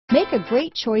Make a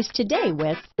great choice today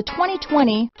with the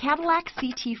 2020 Cadillac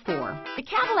CT4. The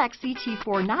Cadillac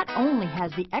CT4 not only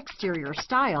has the exterior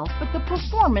style, but the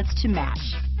performance to match.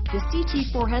 The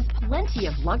CT4 has plenty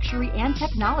of luxury and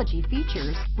technology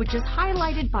features, which is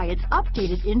highlighted by its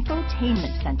updated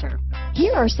infotainment center.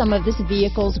 Here are some of this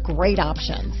vehicle's great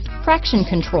options: traction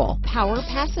control, power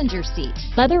passenger seat,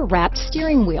 leather-wrapped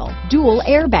steering wheel, dual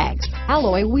airbags,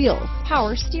 alloy wheels,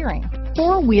 power steering,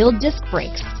 four-wheel disc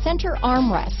brakes, center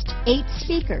armrest, 8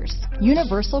 speakers,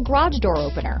 universal garage door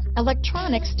opener,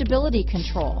 electronic stability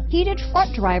control, heated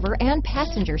front driver and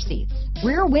passenger seats,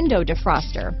 rear window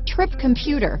defroster, trip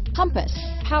computer, compass,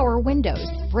 power windows,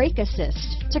 brake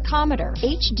assist, tachometer,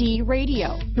 HD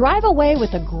radio. Drive away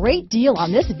with a great deal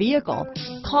on this vehicle.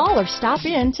 Call or stop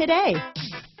in today.